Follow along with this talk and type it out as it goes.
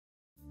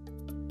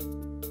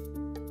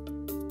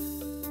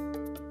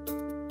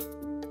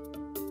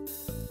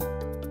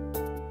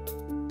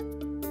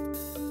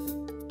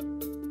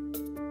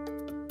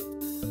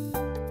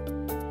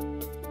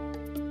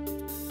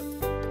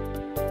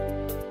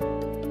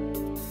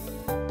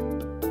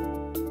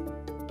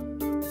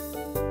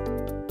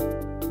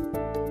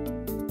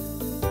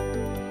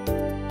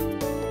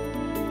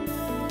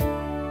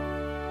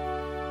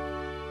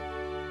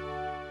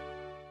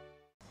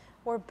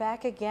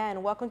back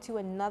again. Welcome to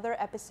another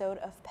episode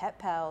of Pet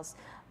Pals,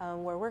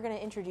 where we're going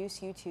to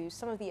introduce you to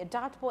some of the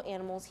adoptable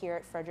animals here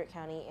at Frederick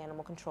County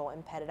Animal Control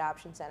and Pet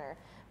Adoption Center.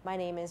 My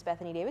name is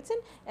Bethany Davidson,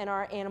 and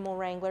our animal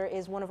wrangler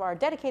is one of our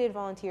dedicated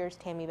volunteers,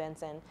 Tammy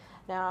Benson.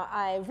 Now,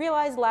 I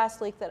realized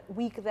last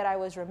week that I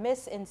was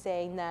remiss in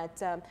saying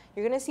that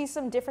you're going to see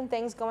some different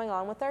things going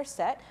on with our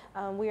set.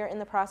 We are in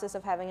the process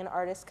of having an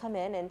artist come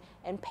in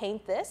and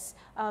paint this,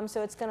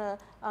 so it's going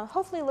to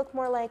hopefully look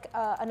more like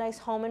a nice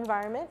home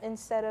environment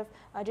instead of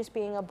just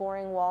being a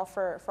boring wall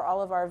for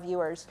all of our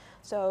viewers.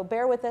 So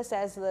bear with us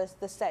as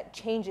the set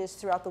changes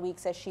throughout the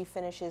weeks as she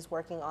finishes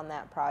working on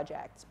that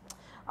project.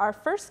 Our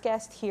first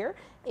guest here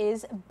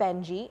is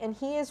Benji, and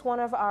he is one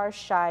of our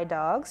shy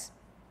dogs.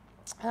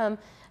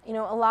 You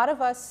know, a lot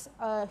of us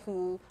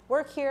who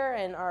work here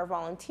and are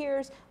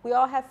volunteers, we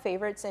all have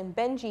favorites, and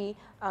Benji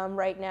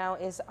right now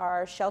is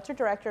our shelter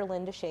director,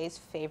 Linda Shea's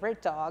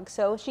favorite dog.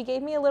 So she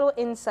gave me a little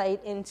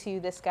insight into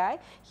this guy.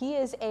 He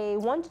is a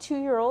 1 to 2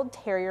 year old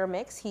terrier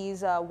mix.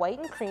 He's white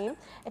and cream,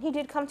 and he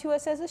did come to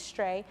us as a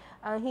stray.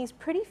 He's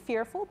pretty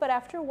fearful, but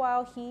after a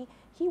while he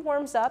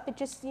warms up. It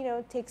just, you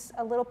know, takes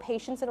a little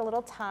patience and a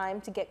little time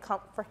to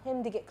for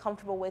him to get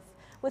comfortable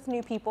with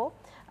new people.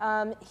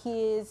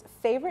 His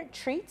favorite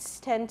treats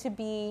tend to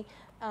be,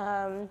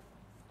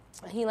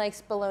 he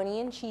likes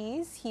bologna and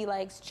cheese. He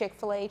likes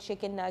Chick-fil-A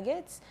chicken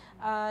nuggets.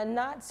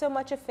 Not so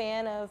much a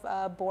fan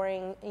of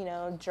boring, you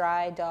know,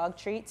 dry dog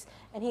treats.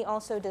 And he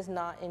also does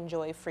not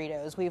enjoy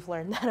Fritos. We've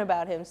learned that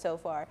about him so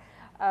far.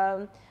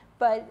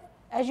 But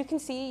as you can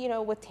see, you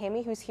know, with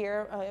Tammy, who's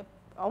here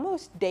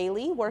almost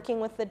daily working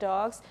with the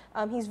dogs,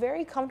 he's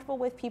very comfortable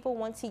with people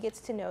once he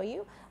gets to know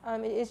you.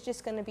 It is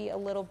just going to be a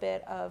little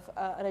bit of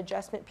an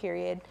adjustment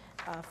period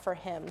for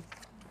him.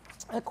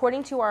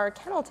 According to our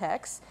kennel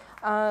techs,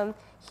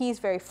 he's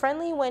very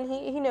friendly when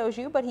he knows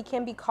you, but he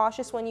can be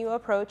cautious when you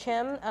approach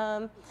him.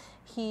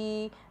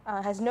 He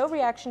has no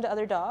reaction to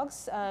other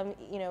dogs.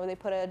 You know, they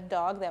put a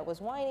dog that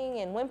was whining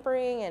and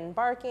whimpering and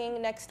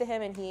barking next to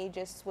him, and he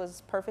just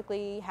was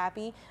perfectly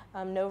happy.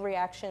 No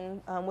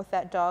reaction with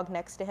that dog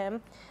next to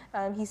him.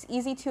 He's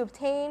easy to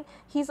obtain.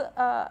 He's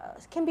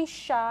can be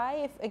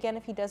shy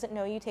if he doesn't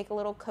know you. Take a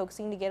little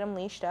coaxing to get him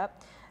leashed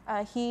up.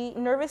 He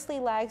nervously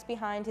lags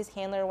behind his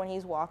handler when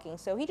he's walking,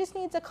 so he just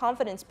needs a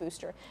confidence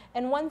booster.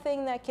 And one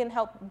thing that can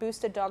help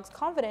boost a dog's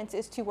confidence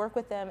is to work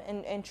with them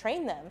and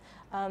train them.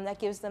 That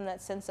gives them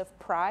that sense of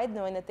pride,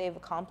 knowing that they've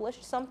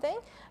accomplished something,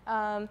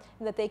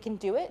 that they can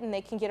do it, and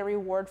they can get a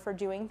reward for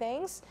doing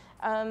things.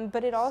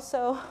 But it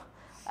also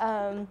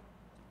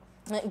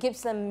it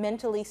keeps them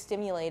mentally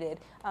stimulated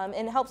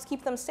and helps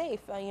keep them safe.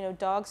 You know,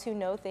 dogs who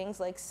know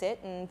things like sit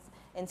and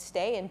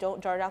stay and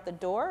don't dart out the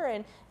door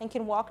and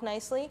can walk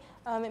nicely,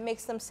 it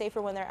makes them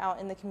safer when they're out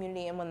in the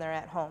community and when they're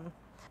at home.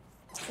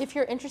 If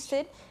you're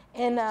interested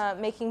in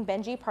making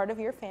Benji part of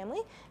your family,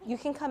 you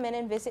can come in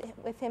and visit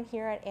with him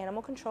here at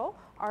Animal Control.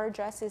 Our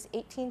address is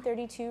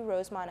 1832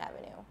 Rosemont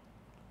Avenue.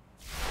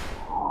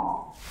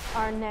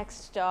 Our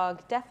next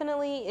dog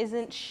definitely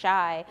isn't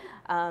shy.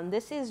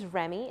 This is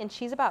Remy, and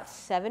she's about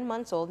 7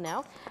 months old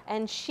now,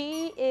 and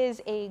she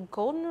is a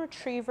golden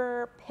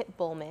retriever pit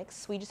bull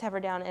mix. We just have her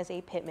down as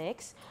a pit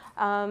mix,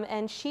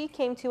 and she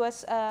came to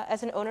us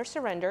as an owner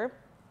surrender.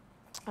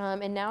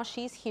 And now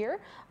she's here,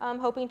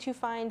 hoping to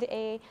find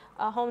a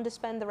home to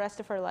spend the rest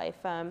of her life.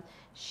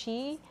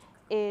 She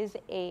is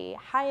a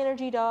high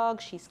energy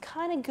dog. She's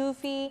kind of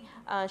goofy.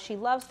 She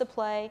loves to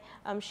play.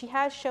 She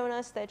has shown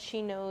us that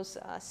she knows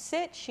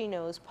sit, she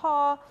knows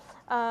paw,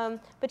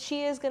 but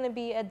she is going to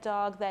be a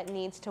dog that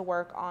needs to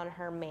work on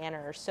her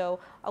manners. So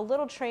a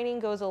little training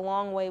goes a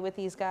long way with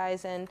these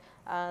guys, and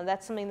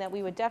that's something that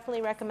we would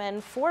definitely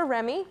recommend for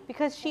Remy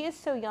because she is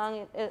so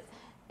young.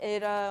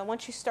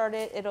 Once you start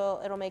it,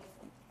 it'll make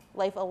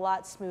life a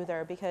lot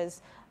smoother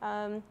because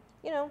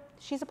you know,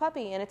 she's a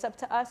puppy, and it's up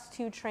to us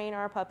to train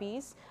our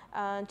puppies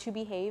to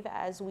behave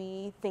as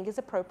we think is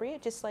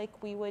appropriate, just like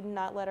we would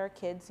not let our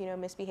kids, you know,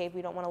 misbehave.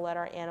 We don't want to let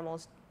our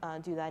animals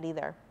do that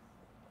either.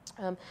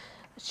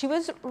 She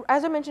was,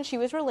 as I mentioned, she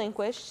was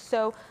relinquished,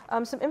 so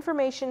some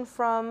information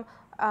from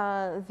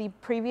the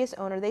previous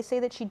owner. They say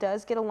that she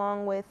does get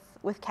along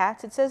with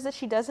cats. It says that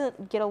she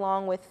doesn't get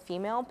along with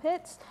female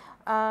pits.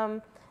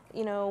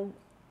 You know,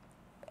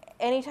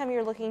 anytime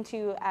you're looking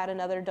to add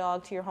another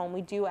dog to your home,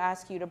 we do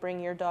ask you to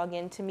bring your dog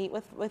in to meet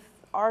with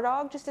our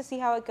dog just to see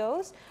how it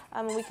goes.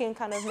 And we can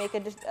kind of make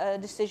a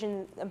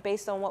decision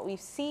based on what we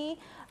see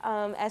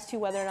as to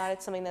whether or not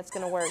it's something that's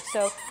going to work.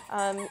 So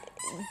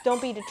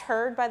don't be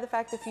deterred by the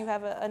fact that if you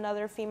have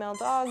another female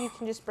dog, you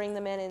can just bring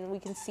them in and we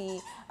can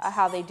see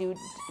how they do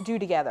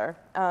together.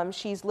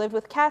 She's lived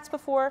with cats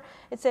before.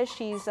 It says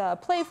she's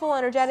playful,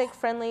 energetic,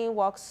 friendly,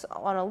 walks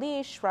on a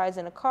leash, rides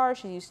in a car.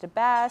 She's used to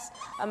bass.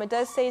 It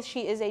does say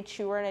she is a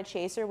chewer and a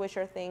chaser, which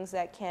are things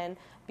that can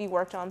be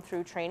worked on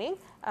through training.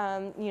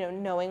 You know,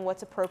 knowing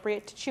what's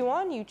appropriate to chew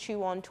on. You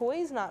chew on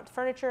toys, not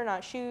furniture,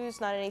 not shoes,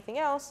 not anything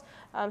else.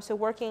 So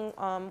working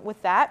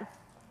with that.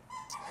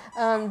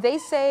 They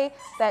say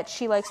that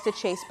she likes to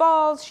chase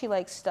balls, she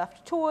likes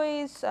stuffed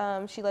toys,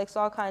 she likes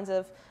all kinds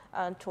of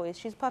toys.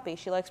 She's a puppy.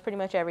 She likes pretty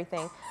much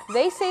everything.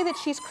 They say that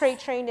she's crate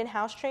trained and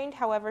house trained.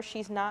 However,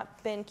 she's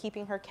not been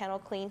keeping her kennel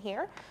clean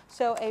here.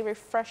 So a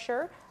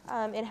refresher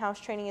in house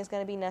training is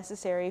going to be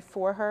necessary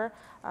for her.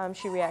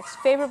 She reacts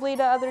favorably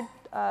to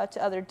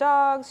other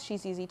dogs.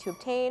 She's easy to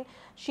obtain.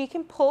 She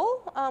can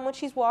pull when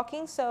she's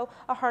walking, so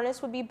a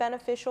harness would be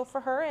beneficial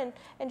for her,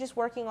 and just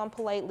working on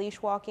polite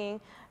leash walking.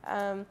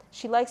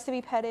 She likes to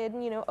be petted.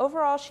 You know,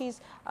 overall,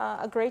 she's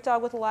a great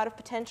dog with a lot of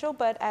potential,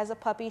 but as a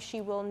puppy,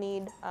 she will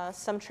need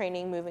some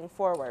training moving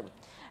forward.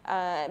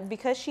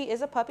 Because she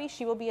is a puppy,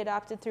 she will be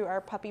adopted through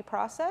our puppy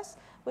process,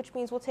 which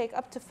means we'll take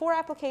up to 4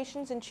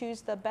 applications and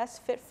choose the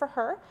best fit for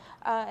her,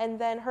 and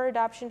then her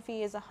adoption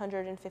fee is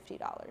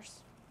 $150.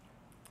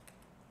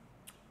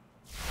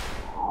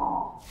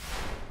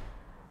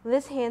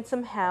 This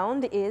handsome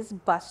hound is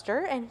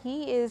Buster, and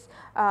he is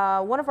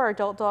one of our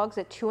adult dogs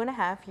at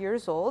 2.5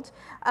 years old.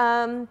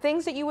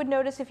 Things that you would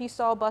notice if you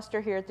saw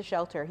Buster here at the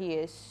shelter: he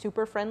is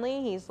super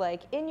friendly. He's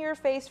like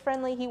in-your-face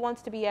friendly. He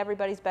wants to be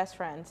everybody's best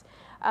friends.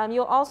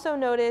 You'll also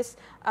notice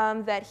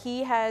that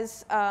he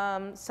has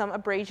some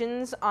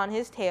abrasions on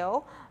his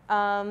tail.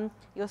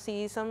 You'll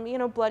see some,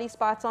 bloody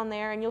spots on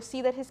there, and you'll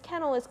see that his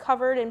kennel is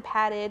covered and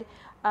padded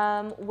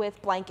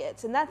with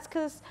blankets, and that's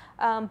because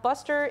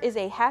Buster is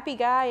a happy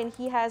guy, and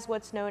he has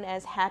what's known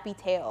as happy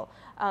tail.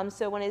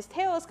 So when his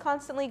tail is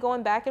constantly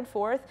going back and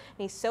forth, and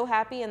he's so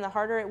happy, and the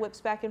harder it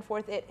whips back and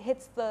forth, it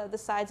hits the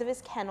sides of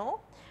his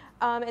kennel,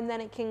 and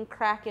then it can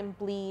crack and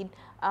bleed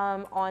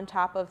on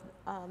top of,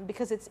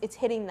 because it's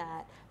hitting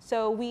that.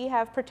 So we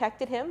have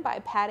protected him by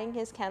padding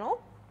his kennel,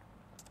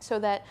 so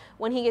that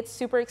when he gets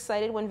super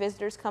excited when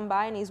visitors come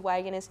by and he's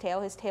wagging his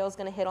tail is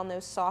going to hit on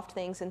those soft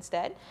things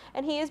instead.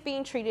 And he is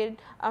being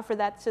treated for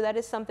that, so that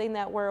is something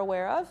that we're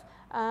aware of.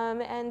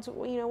 And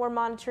we're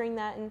monitoring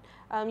that,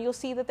 and you'll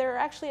see that there are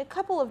actually a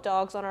couple of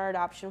dogs on our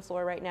adoption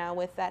floor right now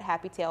with that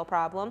happy tail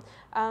problem,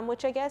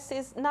 which I guess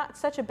is not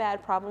such a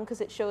bad problem, because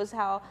it shows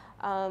how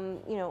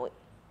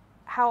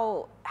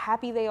how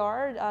happy they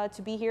are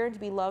to be here and to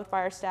be loved by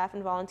our staff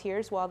and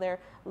volunteers while they're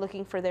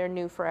looking for their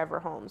new forever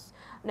homes.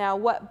 Now,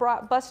 what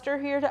brought Buster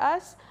here to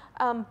us?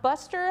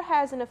 Buster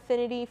has an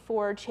affinity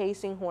for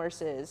chasing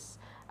horses.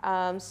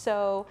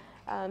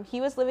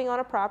 He was living on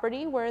a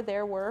property where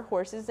there were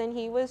horses, and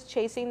he was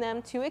chasing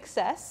them to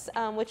excess,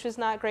 which was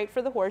not great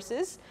for the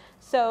horses.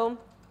 So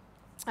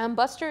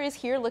Buster is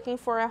here looking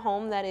for a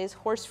home that is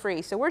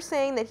horse-free. So we're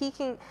saying that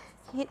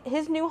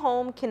his new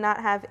home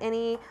cannot have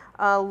any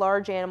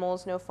large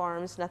animals, no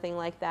farms, nothing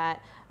like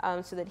that,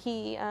 so that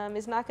he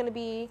is not going to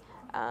be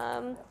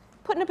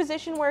put in a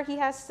position where he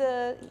has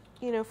to,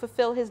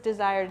 fulfill his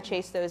desire to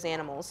chase those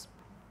animals.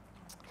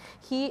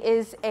 He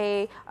is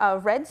a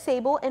red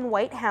sable and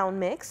white hound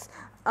mix.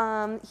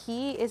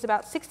 He is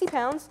about 60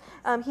 pounds.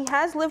 He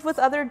has lived with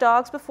other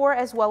dogs before,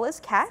 as well as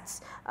cats.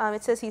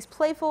 It says he's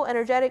playful,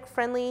 energetic,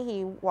 friendly.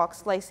 He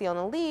walks lightly on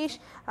a leash.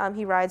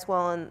 He rides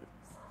well in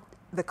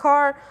the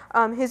car.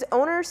 His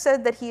owner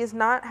said that he is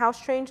not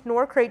house trained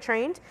nor crate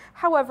trained.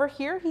 However,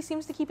 here he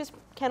seems to keep his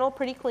kennel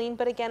pretty clean.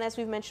 But again, as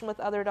we've mentioned with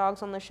other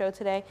dogs on the show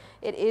today,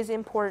 it is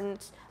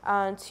important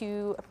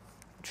to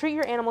treat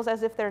your animals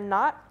as if they're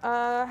not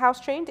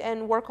house trained,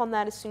 and work on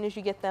that as soon as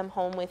you get them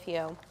home with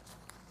you.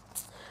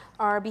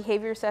 Our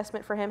behavior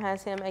assessment for him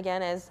has him,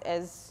 again, and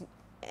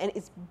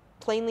it's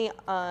plainly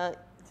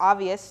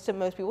obvious to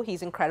most people,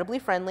 he's incredibly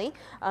friendly.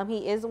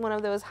 He is one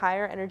of those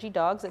higher energy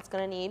dogs that's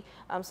going to need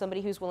somebody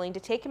who's willing to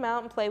take him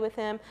out and play with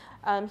him.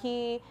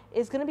 He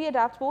is going to be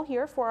adoptable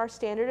here for our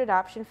standard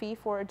adoption fee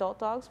for adult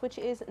dogs, which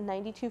is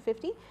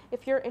 $92.50.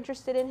 If you're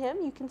interested in him,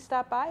 you can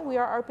stop by. We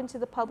are open to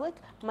the public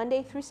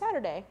Monday through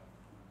Saturday.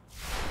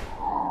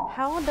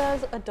 How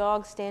does a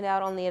dog stand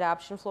out on the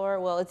adoption floor?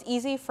 Well, it's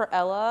easy for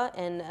Ella,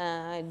 and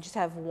I just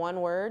have one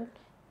word: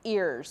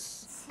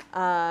 ears.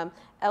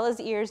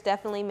 Ella's ears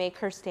definitely make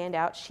her stand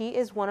out. She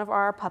is one of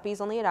our puppies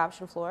on the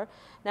adoption floor.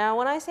 Now,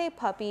 when I say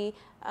puppy,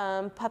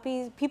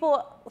 puppies,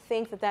 people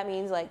think that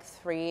means like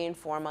 3-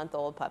 and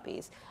 4-month-old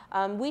puppies.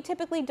 We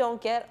typically don't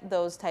get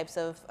those types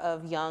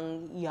of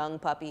young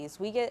puppies.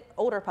 We get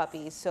older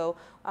puppies. So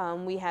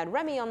we had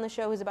Remy on the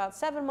show, who's about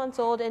 7 months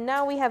old, and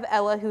now we have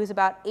Ella, who's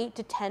about 8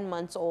 to 10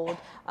 months old,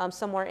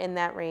 somewhere in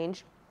that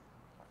range.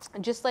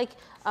 Just like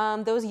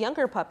those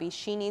younger puppies,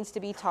 she needs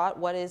to be taught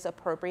what is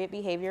appropriate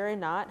behavior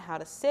and not, how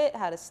to sit,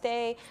 how to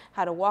stay,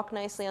 how to walk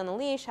nicely on the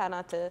leash, how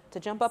not to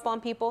jump up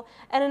on people.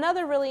 And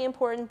another really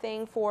important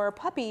thing for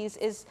puppies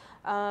is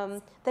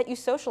that you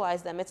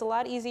socialize them. It's a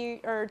lot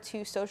easier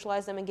to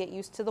socialize them and get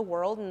used to the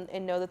world,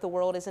 and know that the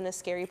world isn't a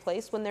scary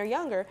place when they're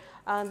younger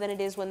than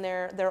it is when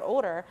they're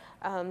older.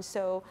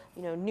 So,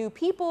 new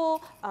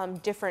people,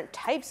 different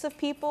types of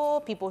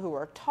people who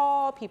are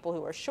tall, people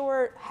who are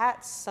short,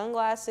 hats,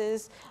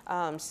 sunglasses,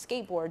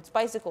 skateboards,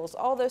 bicycles,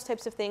 all those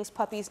types of things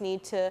puppies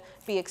need to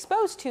be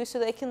exposed to, so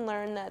they can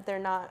learn that they're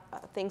not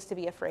things to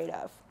be afraid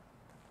of.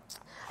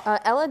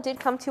 Ella did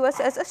come to us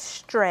as a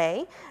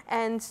stray,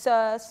 and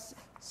so,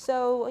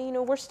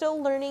 we're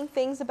still learning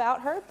things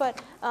about her,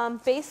 but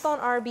based on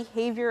our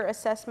behavior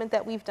assessment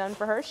that we've done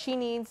for her, she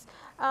needs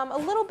A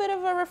little bit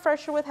of a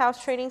refresher with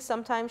house training.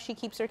 Sometimes she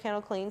keeps her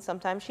kennel clean,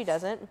 sometimes she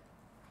doesn't.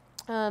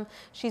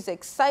 She's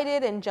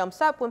excited and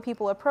jumps up when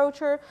people approach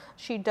her.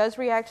 She does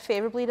react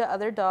favorably to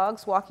other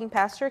dogs walking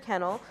past her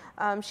kennel.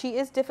 She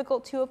is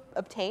difficult to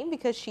obtain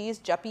because she's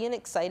jumpy and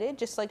excited,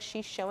 just like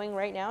she's showing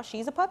right now.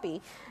 She's a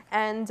puppy,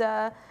 and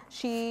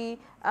she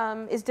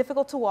is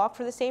difficult to walk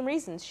for the same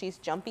reasons. She's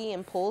jumpy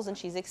and pulls, and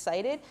she's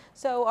excited.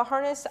 So a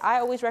harness, I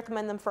always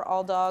recommend them for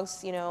all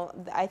dogs. You know,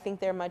 I think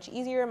they're much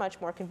easier, much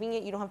more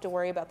convenient. You don't have to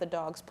worry about the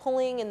dogs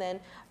pulling and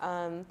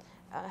then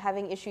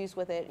having issues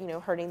with it, you know,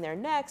 hurting their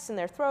necks and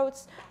their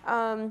throats.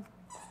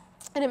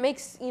 And it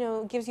makes, you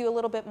know, gives you a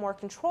little bit more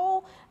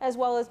control, as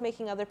well as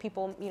making other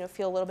people, you know,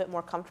 feel a little bit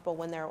more comfortable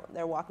when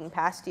they're walking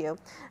past you.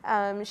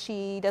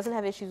 She doesn't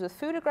have issues with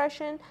food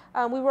aggression.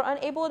 We were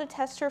unable to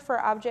test her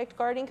for object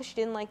guarding because she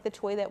didn't like the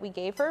toy that we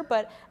gave her,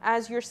 but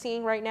as you're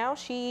seeing right now,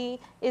 she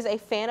is a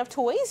fan of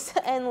toys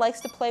and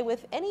likes to play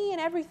with any and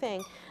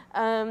everything.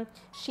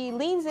 She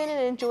leans in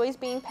and enjoys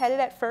being petted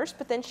at first,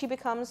 but then she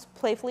becomes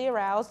playfully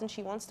aroused and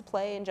she wants to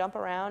play and jump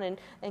around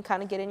and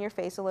kind of get in your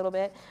face a little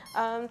bit.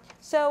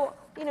 So,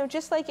 you know,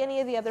 just like any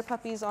of the other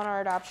puppies on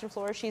our adoption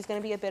floor, she's going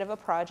to be a bit of a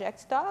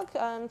project dog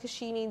because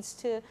she needs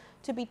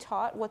to be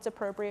taught what's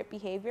appropriate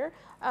behavior.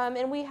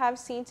 And we have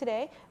seen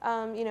today,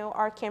 you know,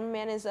 our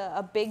cameraman is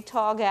a big,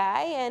 tall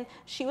guy, and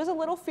she was a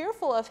little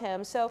fearful of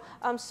him. So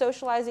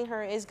socializing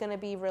her is going to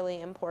be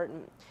really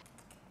important.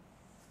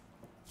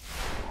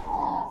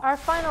 Our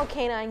final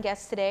canine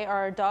guests today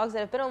are dogs that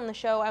have been on the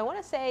show. I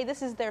want to say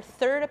this is their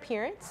third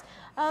appearance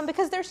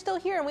because they're still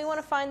here and we want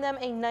to find them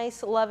a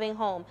nice, loving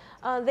home.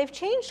 They've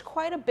changed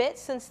quite a bit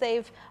since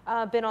they've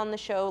been on the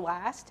show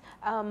last.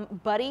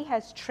 Buddy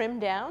has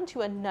trimmed down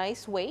to a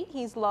nice weight.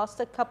 He's lost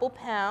a couple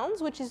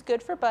pounds, which is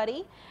good for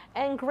Buddy.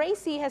 And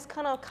Gracie has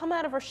kind of come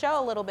out of her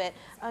shell a little bit.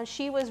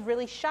 She was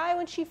really shy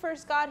when she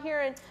first got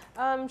here,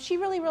 and she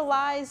really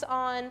relies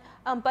on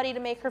Buddy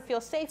to make her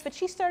feel safe, but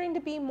she's starting to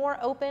be more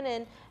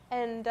open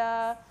and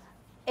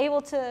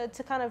able to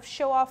kind of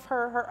show off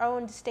her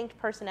own distinct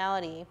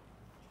personality.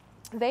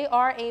 They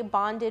are a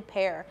bonded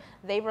pair.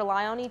 They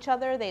rely on each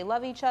other. They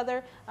love each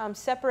other.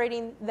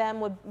 Separating them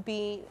would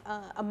be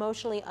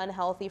emotionally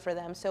unhealthy for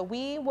them. So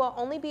we will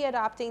only be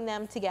adopting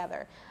them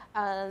together.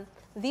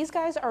 These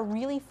guys are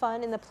really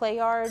fun in the play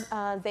yard.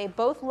 They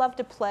both love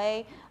to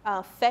play.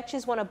 Fetch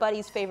is one of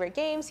Buddy's favorite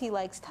games. He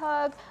likes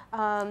tug.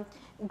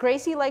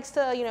 Gracie likes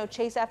to, you know,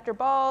 chase after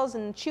balls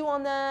and chew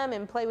on them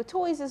and play with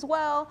toys as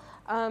well.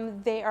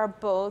 They are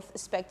both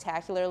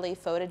spectacularly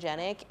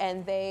photogenic,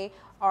 and they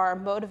are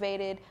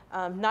motivated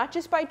not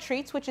just by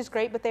treats, which is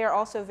great, but they are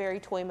also very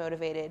toy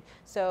motivated.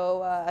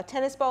 So a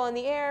tennis ball in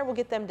the air will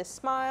get them to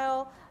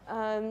smile.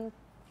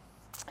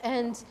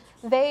 And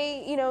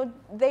they, you know,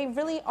 they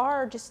really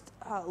are just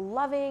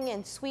loving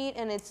and sweet,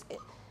 and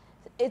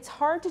it's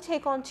hard to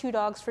take on two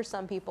dogs for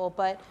some people,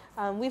 but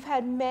we've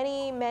had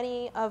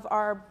many of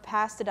our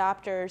past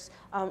adopters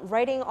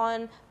writing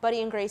on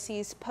Buddy and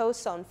Gracie's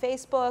posts on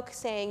Facebook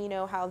saying, you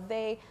know, how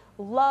they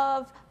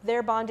love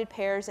their bonded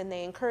pairs and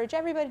they encourage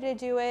everybody to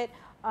do it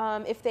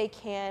if they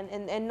can,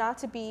 and not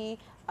to be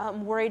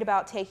worried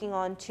about taking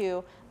on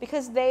two,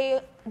 because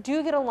they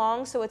do get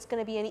along, so it's going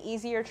to be an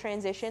easier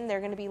transition. They're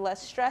going to be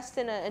less stressed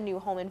in a new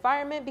home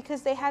environment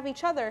because they have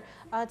each other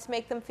to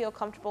make them feel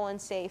comfortable and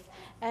safe.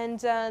 And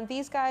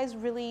these guys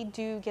really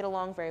do get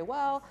along very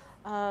well.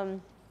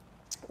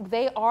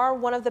 They are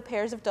one of the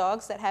pairs of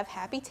dogs that have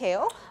happy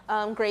tail.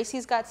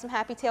 Gracie's got some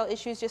happy tail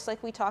issues, just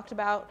like we talked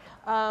about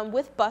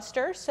with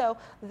Buster. So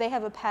they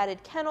have a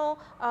padded kennel.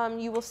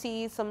 You will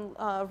see some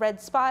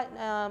red spot,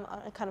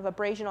 kind of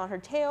abrasion on her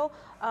tail.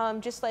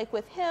 Just like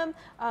with him,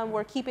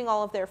 we're keeping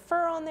all of their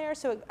fur on there,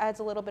 so it adds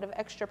a little bit of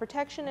extra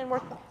protection, and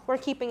we're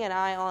keeping an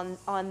eye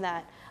on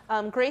that.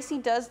 Gracie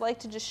does like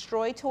to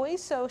destroy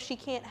toys, so she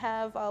can't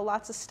have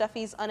lots of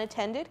stuffies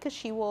unattended because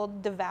she will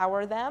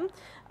devour them.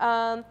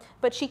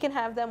 But she can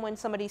have them when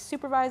somebody's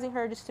supervising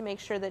her, just to make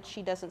sure that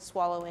she doesn't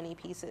swallow any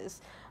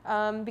pieces.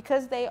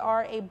 Because they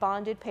are a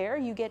bonded pair,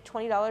 you get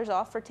 $20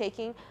 off for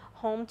taking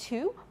home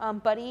two.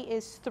 Buddy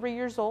is 3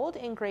 years old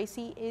and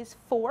Gracie is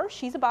 4.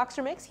 She's a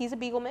boxer mix, he's a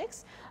beagle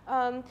mix.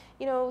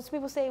 You know, some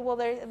people say, well,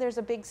 there's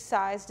a big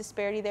size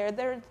disparity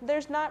there.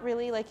 There's not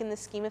really, like in the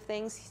scheme of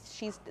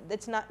things.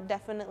 It's not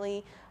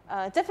definitely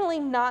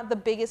not the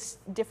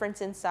biggest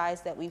difference in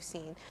size that we've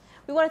seen.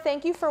 We want to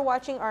thank you for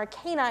watching our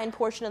canine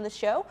portion of the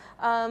show.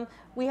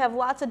 We have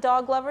lots of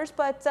dog lovers,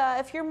 but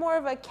if you're more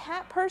of a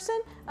cat person,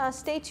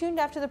 stay tuned.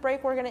 After the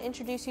break, we're going to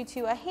introduce you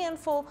to a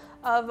handful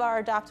of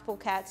our adoptable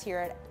cats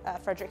here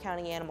at Frederick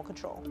County Animal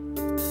Control.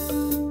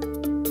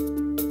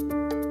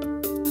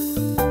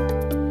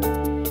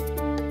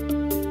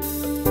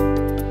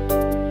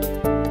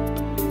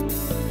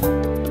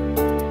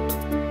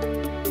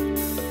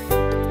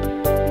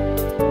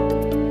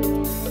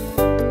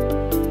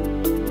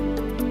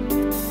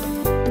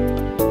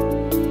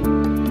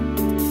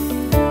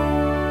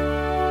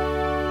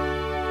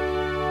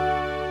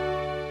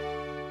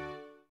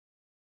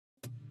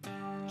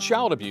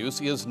 Child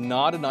abuse is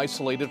not an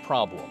isolated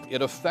problem.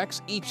 It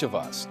affects each of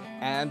us,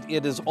 and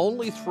it is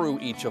only through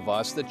each of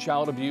us that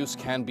child abuse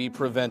can be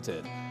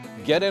prevented.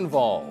 Get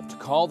involved.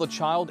 Call the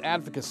Child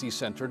Advocacy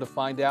Center to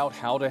find out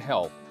how to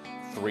help.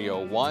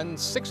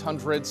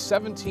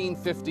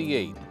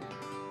 301-600-1758.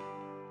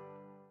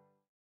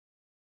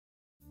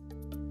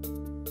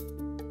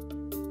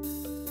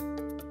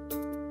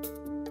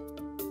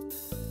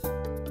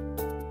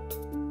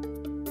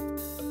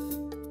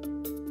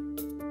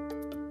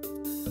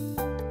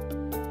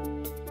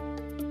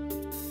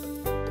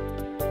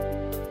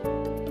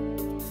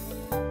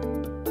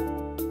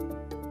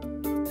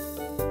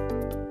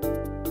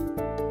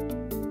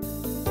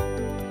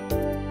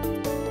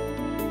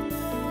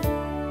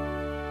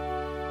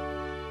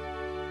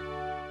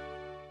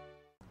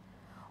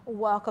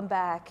 Welcome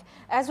back.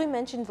 As we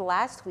mentioned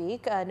last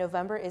week,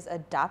 November is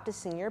Adopt a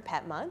Senior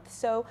Pet Month.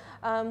 So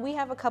we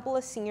have a couple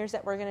of seniors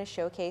that we're going to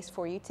showcase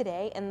for you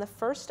today. And the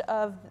first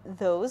of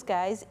those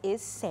guys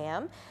is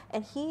Sam,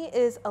 and he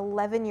is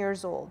 11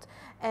 years old.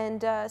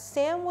 And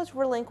Sam was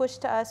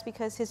relinquished to us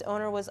because his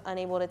owner was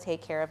unable to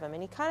take care of him.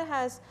 And he kind of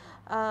has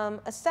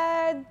a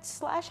sad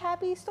 /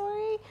 happy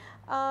story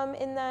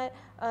in that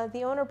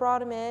the owner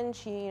brought him in.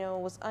 She,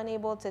 was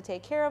unable to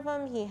take care of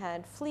him. He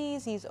had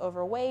fleas. He's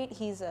overweight.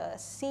 He's a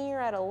senior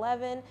at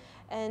 11,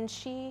 and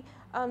she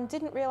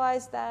didn't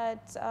realize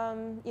that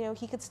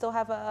he could still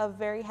have a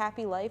very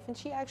happy life. And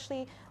she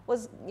actually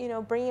was,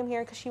 bringing him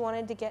here because she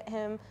wanted to get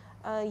him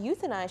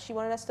euthanized. She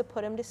wanted us to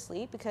put him to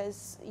sleep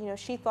because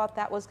she thought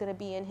that was going to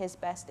be in his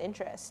best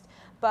interest.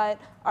 But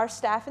our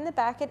staff in the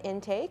back at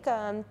intake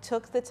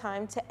took the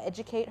time to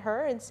educate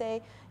her and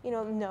say,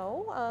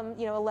 no,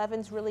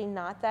 11's really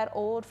not that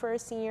old for a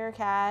senior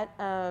cat.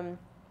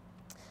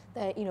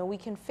 That we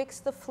can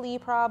fix the flea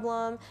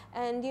problem,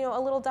 and a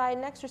little diet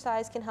and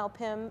exercise can help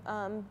him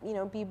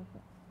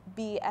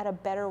be at a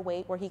better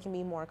weight where he can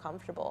be more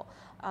comfortable.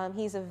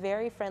 He's a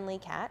very friendly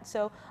cat,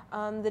 so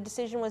the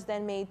decision was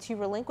then made to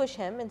relinquish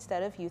him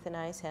instead of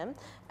euthanize him.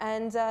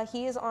 And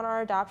he is on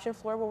our adoption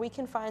floor where we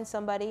can find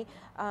somebody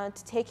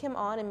to take him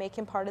on and make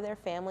him part of their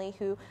family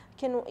who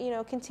can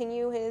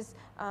continue his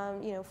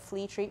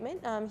flea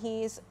treatment.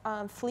 He's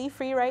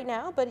flea-free right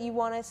now, but you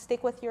want to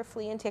stick with your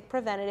flea and tick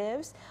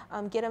preventatives,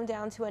 get him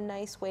down to a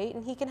nice weight,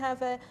 and he can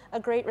have a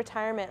great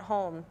retirement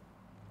home.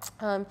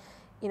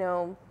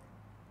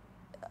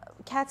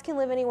 Cats can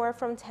live anywhere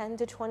from 10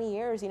 to 20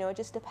 years, it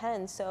just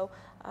depends. So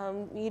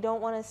you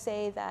don't want to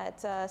say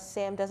that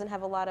Sam doesn't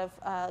have a lot of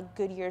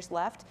good years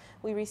left.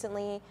 We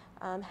recently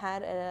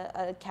had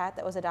a cat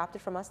that was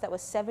adopted from us that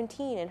was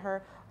 17, and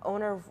her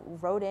owner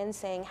wrote in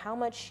saying how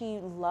much she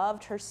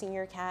loved her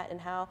senior cat and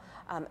how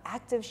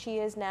active she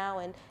is now,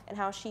 and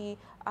how she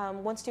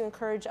wants to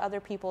encourage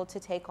other people to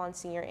take on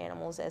senior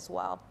animals as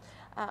well.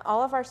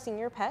 All of our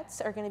senior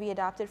pets are going to be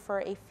adopted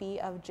for a fee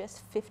of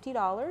just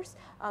 $50.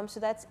 So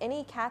that's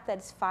any cat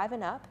that's 5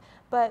 and up.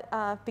 But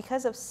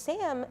because of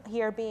Sam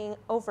here being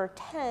over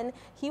 10,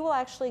 he will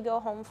actually go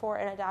home for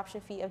an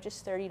adoption fee of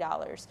just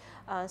 $30.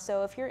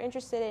 So if you're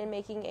interested in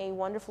making a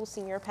wonderful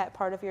senior pet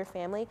part of your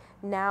family,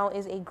 now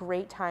is a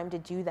great time to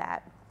do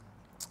that.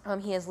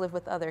 He has lived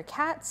with other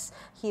cats,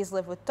 he's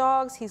lived with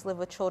dogs, he's lived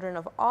with children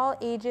of all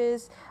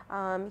ages.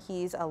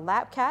 He's a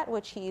lap cat,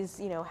 which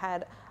he's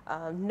had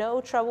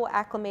no trouble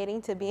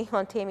acclimating to being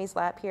on Tammy's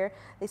lap here.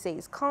 They say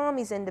he's calm,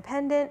 he's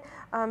independent.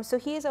 So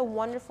he is a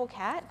wonderful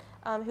cat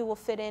who will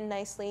fit in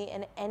nicely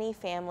in any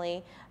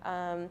family.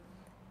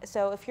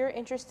 So if you're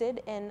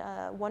interested in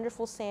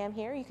wonderful Sam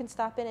here, you can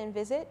stop in and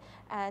visit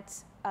at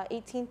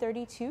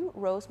 1832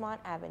 Rosemont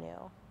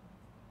Avenue.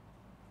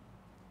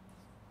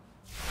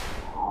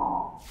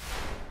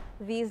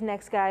 These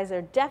next guys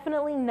are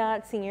definitely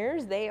not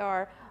seniors. They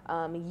are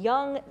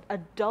young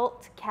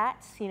adult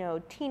cats,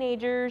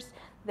 teenagers.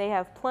 They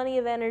have plenty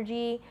of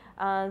energy.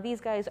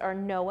 These guys are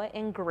Noah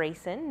and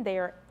Grayson. They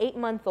are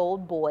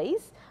 8-month-old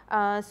boys.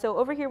 So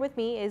over here with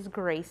me is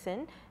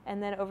Grayson,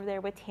 and then over there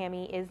with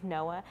Tammy is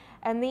Noah.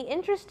 And the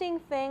interesting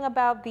thing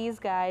about these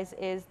guys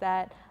is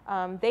that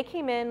they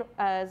came in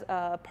as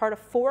part of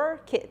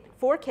four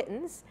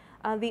kittens.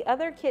 The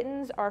other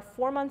kittens are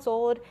 4 months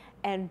old,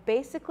 and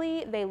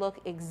basically they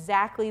look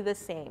exactly the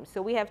same.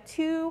 So we have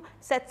 2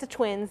 sets of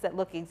twins that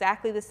look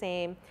exactly the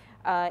same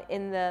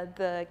in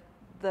the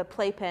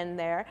playpen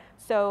there.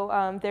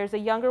 So there's a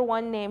younger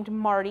one named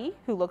Marty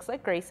who looks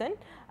like Grayson,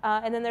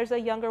 and then there's a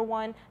younger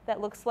one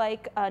that looks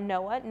like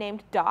Noah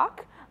named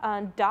Doc.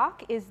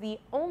 Doc is the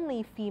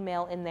only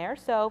female in there.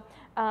 So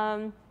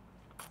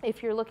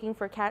if you're looking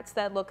for cats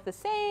that look the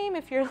same,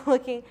 if you're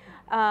looking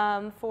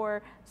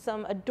for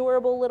some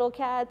adorable little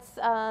cats,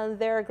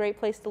 they're a great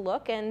place to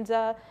look. And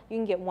you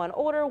can get one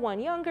older, one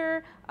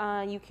younger.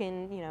 You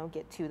can,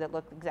 get 2 that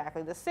look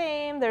exactly the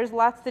same. There's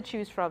lots to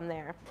choose from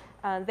there.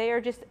 They are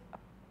just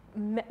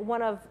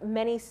one of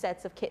many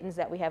sets of kittens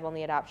that we have on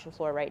the adoption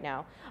floor right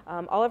now.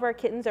 All of our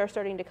kittens are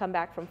starting to come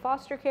back from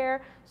foster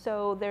care,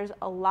 so there's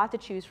a lot to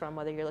choose from,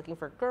 whether you're looking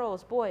for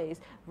girls, boys,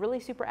 really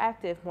super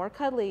active, more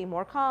cuddly,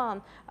 more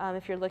calm.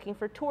 If you're looking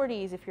for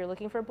torties, if you're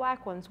looking for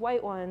black ones,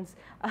 white ones,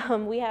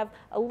 we have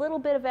a little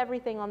bit of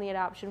everything on the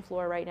adoption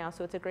floor right now,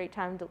 so it's a great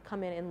time to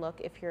come in and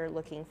look if you're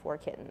looking for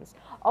kittens.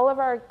 All of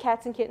our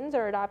cats and kittens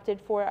are adopted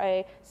for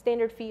a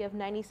standard fee of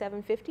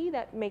 $97.50.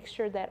 That makes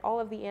sure that all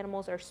of the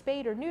animals are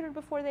spayed or neutered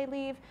before they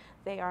leave.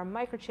 They are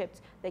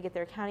microchipped. They get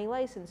their county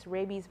license,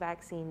 rabies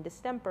vaccine,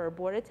 distemper,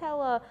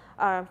 bordetella,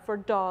 for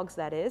dogs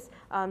that is,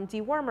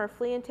 dewormer,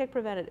 flea and tick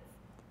preventative,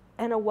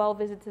 and a well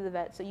visit to the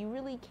vet. So you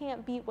really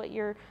can't beat what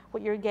you're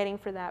getting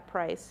for that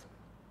price.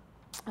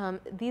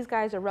 These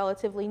guys are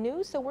relatively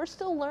new, so we're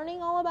still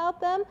learning all about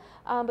them,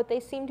 but they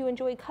seem to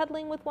enjoy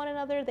cuddling with one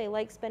another. They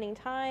like spending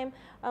time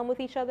with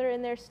each other,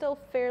 and they're still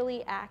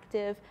fairly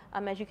active.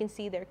 As you can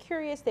see, they're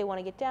curious. They want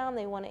to get down.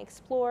 They want to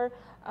explore.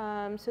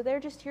 So they're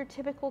just your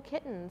typical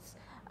kittens.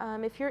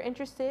 If you're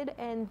interested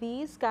in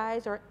these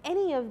guys or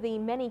any of the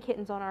many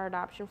kittens on our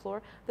adoption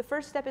floor, the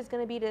first step is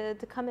going to be to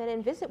come in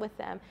and visit with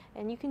them,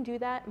 and you can do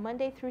that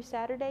Monday through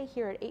Saturday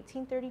here at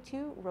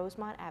 1832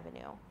 Rosemont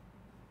Avenue.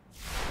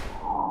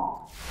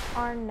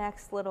 Our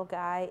next little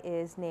guy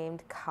is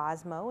named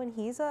Cosmo, and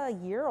he's a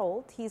year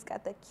old. He's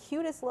got the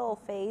cutest little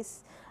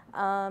face,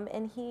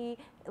 and he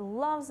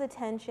loves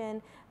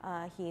attention.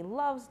 He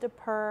loves to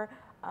purr,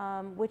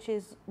 which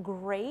is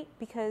great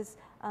because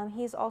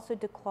he's also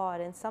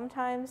declawed. And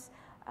sometimes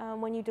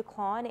when you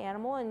declaw an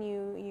animal and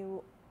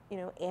you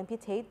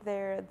amputate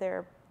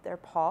their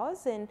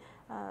paws, and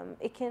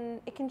it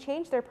can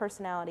change their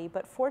personality.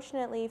 But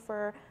fortunately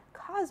for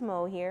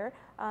Cosmo here,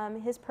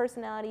 his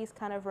personality's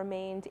kind of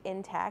remained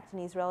intact,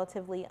 and he's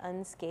relatively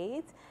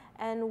unscathed,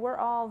 and we're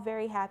all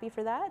very happy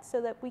for that,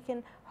 so that we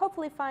can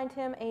hopefully find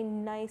him a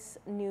nice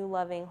new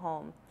loving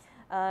home.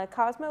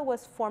 Cosmo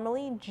was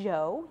formerly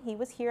Joe. He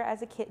was here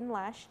as a kitten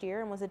last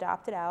year and was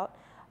adopted out.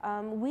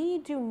 We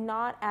do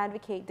not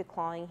advocate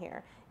declawing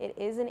here. It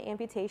is an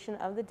amputation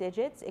of the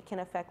digits. It can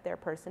affect their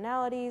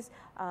personalities.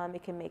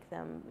 It can make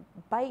them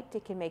bite.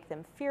 It can make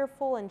them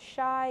fearful and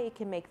shy. It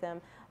can make them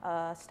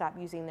stop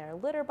using their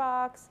litter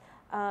box.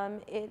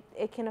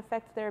 It can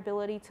affect their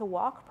ability to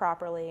walk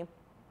properly.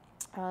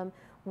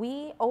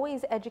 We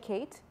always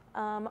educate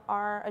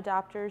our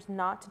adopters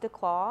not to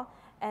declaw,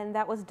 and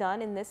that was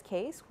done in this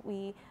case.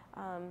 We,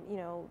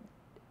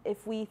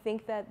 if we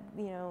think that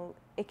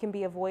it can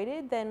be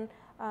avoided, then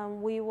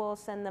we will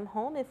send them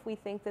home. If we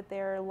think that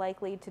they're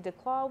likely to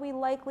declaw, we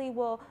likely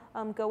will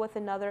go with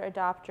another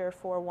adopter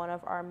for one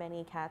of our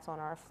many cats on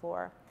our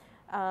floor.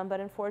 But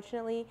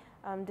unfortunately,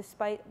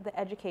 despite the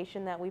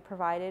education that we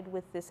provided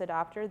with this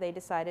adopter, they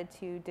decided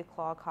to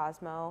declaw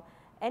Cosmo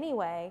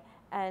anyway.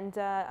 And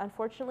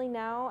unfortunately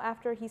now,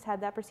 after he's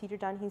had that procedure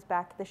done, he's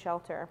back at the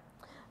shelter.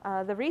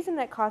 The reason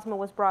that Cosmo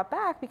was brought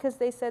back, because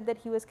they said that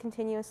he was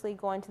continuously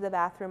going to the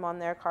bathroom on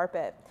their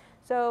carpet.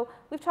 So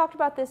we've talked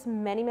about this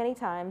many, many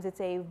times. It's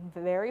a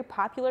very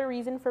popular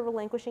reason for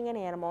relinquishing an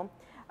animal.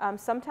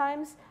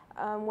 Sometimes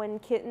when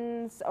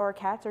kittens or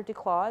cats are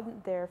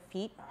declawed, their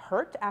feet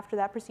hurt after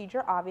that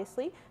procedure,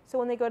 obviously. So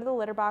when they go to the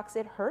litter box,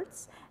 it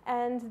hurts,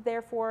 and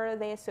therefore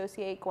they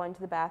associate going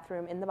to the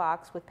bathroom in the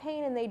box with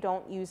pain, and they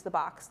don't use the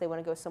box. They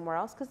want to go somewhere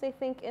else because they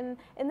think in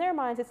their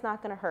minds it's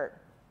not going to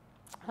hurt.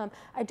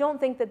 I don't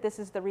think that this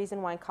is the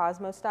reason why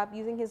Cosmo stopped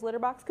using his litter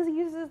box, because he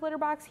uses his litter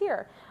box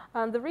here.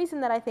 The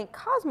reason that I think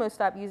Cosmo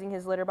stopped using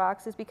his litter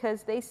box is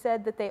because they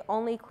said that they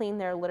only clean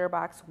their litter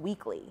box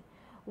weekly.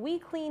 We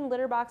clean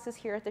litter boxes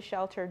here at the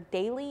shelter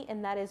daily,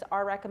 and that is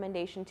our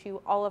recommendation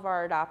to all of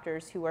our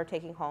adopters who are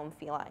taking home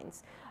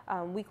felines.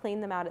 We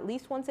clean them out at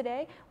least once a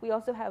day. We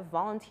also have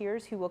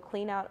volunteers who will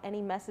clean out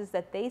any messes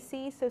that they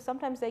see, so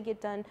sometimes they get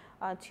done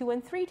 2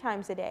 and 3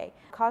 times a day.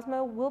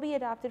 Cosmo will be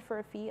adopted for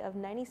a fee of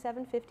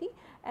 $97.50,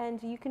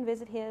 and you can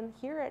visit him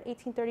here at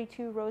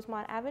 1832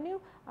 Rosemont Avenue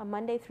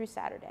Monday through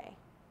Saturday.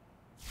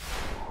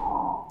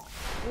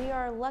 We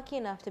are lucky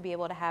enough to be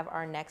able to have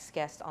our next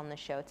guest on the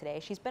show today.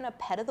 She's been a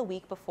pet of the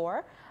week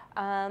before,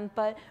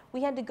 but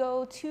we had to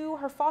go to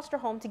her foster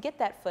home to get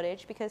that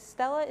footage because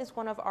Stella is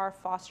one of our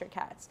foster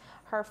cats.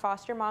 Her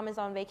foster mom is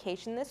on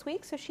vacation this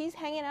week, so she's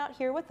hanging out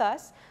here with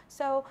us.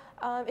 So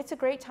it's a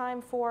great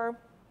time for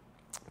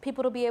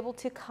people to be able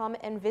to come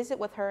and visit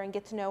with her and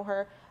get to know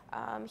her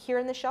here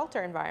in the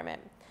shelter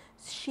environment.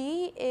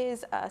 She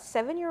is a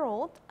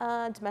 7-year-old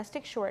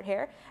domestic short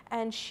hair,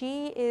 and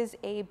she is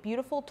a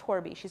beautiful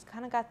Torby. She's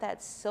kind of got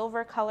that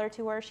silver color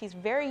to her. She's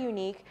very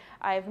unique.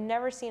 I've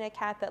never seen a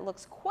cat that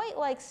looks quite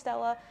like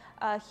Stella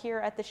here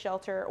at the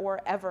shelter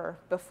or ever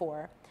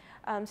before.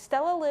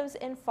 Stella lives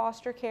in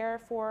foster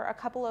care for a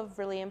couple of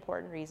really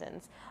important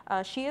reasons.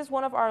 She is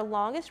one of our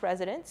longest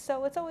residents,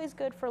 so it's always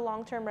good for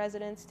long-term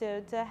residents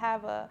to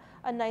have a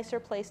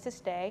nicer place to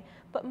stay.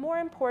 But more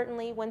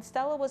importantly, when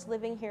Stella was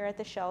living here at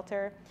the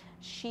shelter,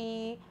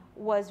 she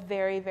was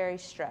very, very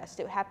stressed.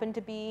 It happened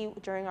to be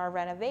during our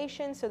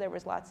renovation, so there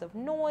was lots of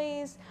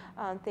noise.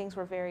 Things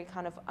were very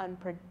kind of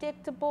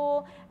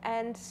unpredictable,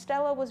 and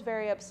Stella was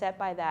very upset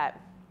by that.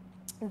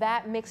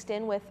 That mixed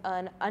in with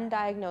an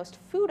undiagnosed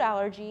food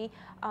allergy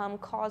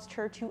caused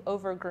her to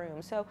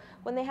overgroom. So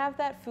when they have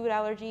that food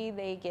allergy,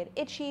 they get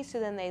itchy, so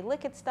then they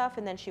lick at stuff,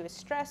 and then she was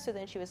stressed, so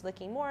then she was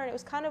licking more, and it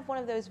was kind of one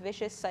of those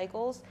vicious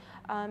cycles.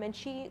 And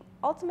she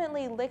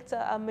ultimately licked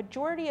a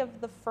majority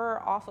of the fur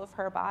off of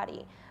her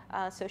body.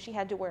 So she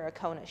had to wear a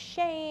cone of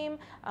shame.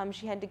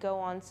 She had to go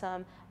on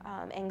some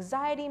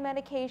anxiety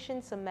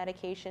medication, some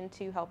medication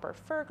to help her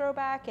fur grow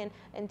back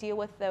and deal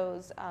with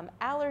those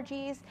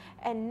allergies.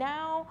 And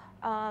now,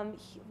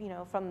 you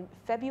know, from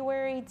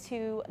February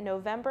to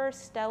November,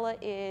 Stella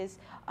is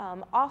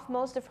off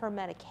most of her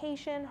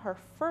medication. Her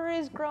fur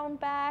is grown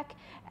back,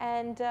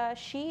 and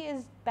she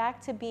is back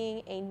to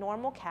being a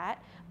normal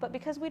cat. But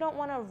because we don't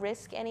want to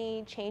risk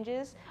any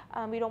changes,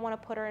 we don't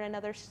want to put her in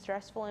another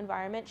stressful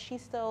environment, she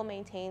still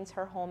maintains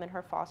her home in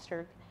her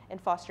foster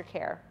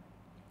care.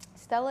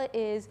 Stella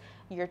is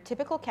your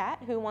typical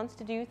cat who wants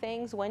to do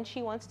things when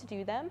she wants to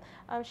do them.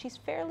 She's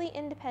fairly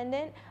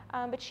independent,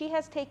 but she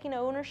has taken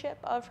ownership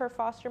of her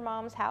foster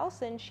mom's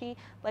house, and she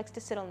likes to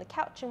sit on the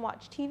couch and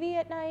watch TV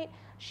at night.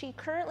 She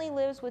currently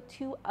lives with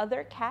 2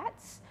 other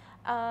cats.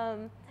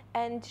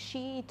 And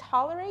she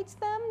tolerates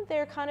them.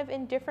 They're kind of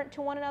indifferent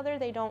to one another.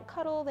 They don't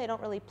cuddle, they don't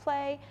really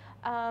play,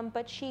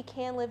 but she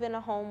can live in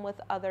a home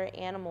with other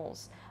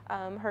animals.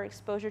 Her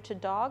exposure to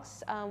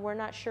dogs, we're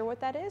not sure what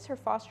that is. Her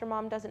foster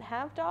mom doesn't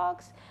have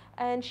dogs,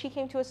 and she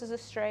came to us as a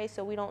stray,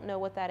 so we don't know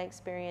what that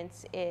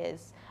experience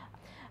is.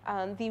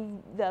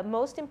 The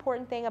most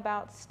important thing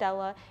about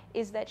Stella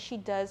is that she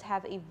does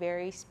have a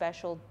very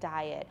special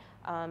diet.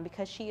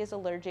 Because she is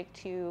allergic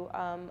to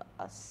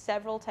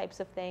several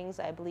types of things.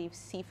 I believe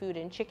seafood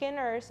and chicken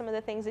are some of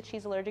the things that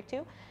she's allergic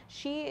to.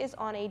 She is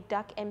on a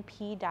duck and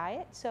pea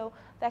diet, so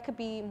that could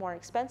be more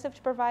expensive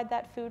to provide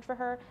that food for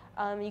her.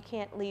 You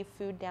can't leave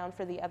food down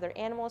for the other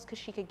animals because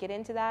she could get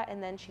into that,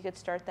 and then she could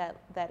start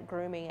that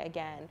grooming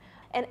again.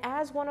 And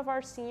as one of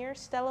our seniors,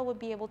 Stella would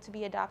be able to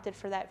be adopted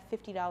for that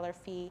 $50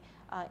 fee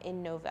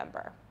in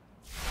November.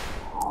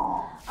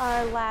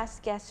 Our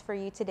last guest for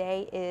you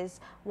today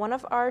is one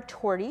of our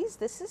torties.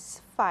 This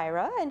is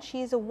Fyra, and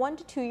she's 1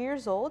 to 2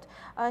 years old.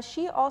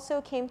 She also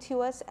came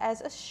to us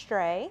as a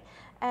stray,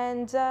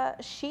 and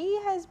she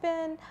has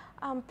been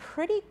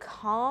pretty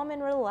calm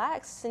and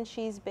relaxed since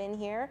she's been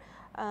here.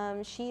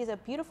 She is a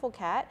beautiful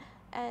cat,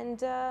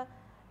 and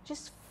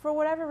just for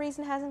whatever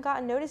reason hasn't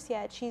gotten noticed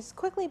yet. She's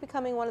quickly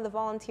becoming one of the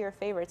volunteer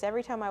favorites.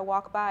 Every time I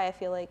walk by, I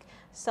feel like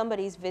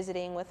somebody's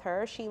visiting with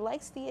her. She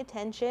likes the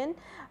attention.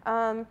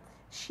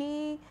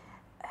 She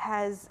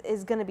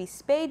is going to be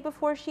spayed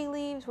before she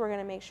leaves. We're going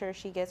to make sure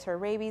she gets her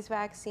rabies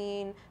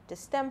vaccine,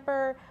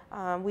 distemper.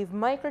 We've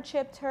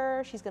microchipped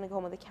her. She's going to go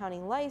home with a county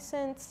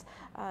license.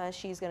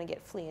 She's going to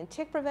get flea and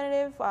tick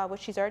preventative,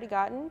 which she's already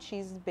gotten.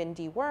 She's been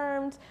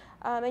dewormed.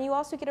 And you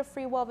also get a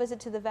free well visit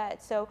to the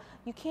vet. So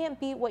you can't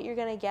beat what you're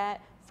going to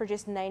get for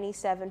just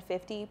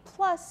 $97.50.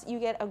 Plus, you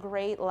get a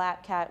great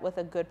lap cat with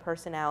a good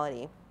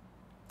personality.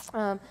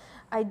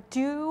 I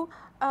do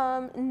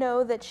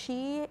know that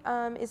she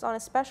is on a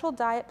special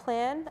diet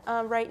plan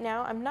right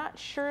now. I'm not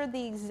sure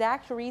the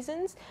exact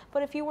reasons,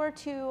 but if you were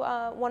to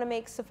want to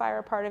make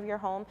Sapphira part of your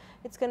home,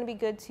 it's going to be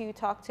good to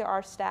talk to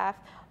our staff,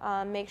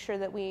 make sure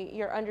that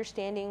you're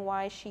understanding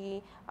why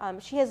she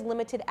has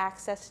limited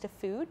access to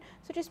food.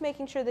 So just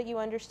making sure that you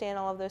understand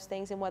all of those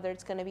things and whether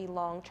it's going to be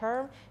long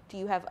term. Do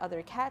you have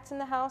other cats in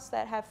the house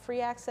that have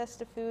free access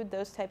to food?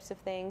 Those types of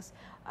things.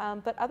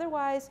 But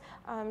otherwise,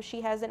 she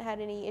hasn't had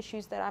any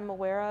issues that I'm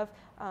aware of.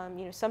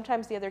 You know,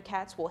 sometimes the other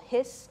cats will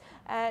hiss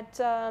at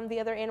the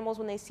other animals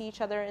when they see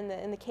each other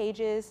in the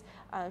cages.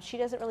 She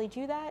doesn't really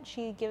do that.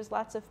 She gives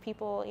lots of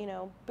people, you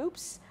know,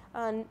 boops,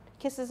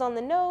 kisses on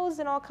the nose,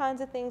 and all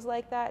kinds of things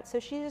like that. So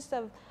she's just,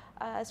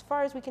 as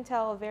far as we can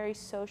tell, a very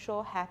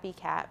social, happy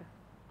cat.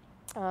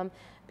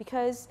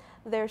 Because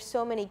there's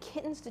so many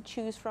kittens to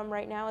choose from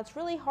right now, it's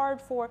really hard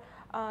for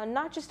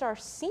not just our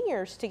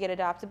seniors to get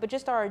adopted, but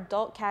just our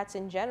adult cats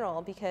in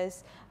general,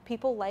 because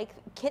people like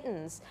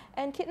kittens.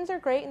 And kittens are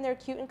great, and they're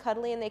cute and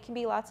cuddly, and they can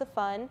be lots of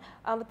fun,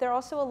 but they're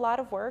also a lot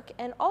of work,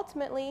 and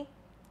ultimately,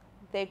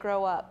 they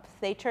grow up.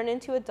 They turn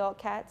into adult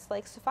cats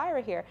like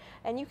Sapphira here.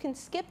 And you can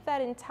skip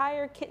that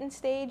entire kitten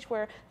stage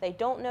where they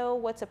don't know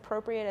what's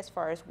appropriate as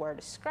far as where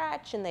to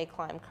scratch, and they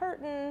climb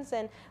curtains,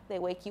 and they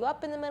wake you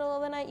up in the middle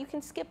of the night. You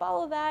can skip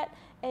all of that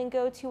and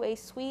go to a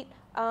sweet,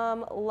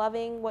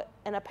 loving,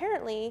 and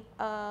apparently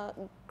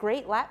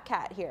great lap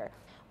cat here.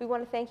 We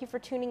want to thank you for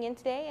tuning in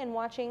today and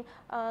watching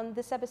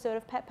this episode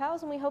of Pet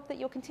Pals, and we hope that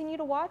you'll continue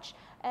to watch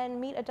and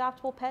meet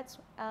adoptable pets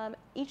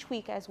each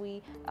week as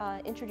we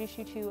introduce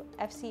you to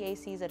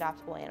FCAC's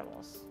adoptable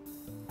animals.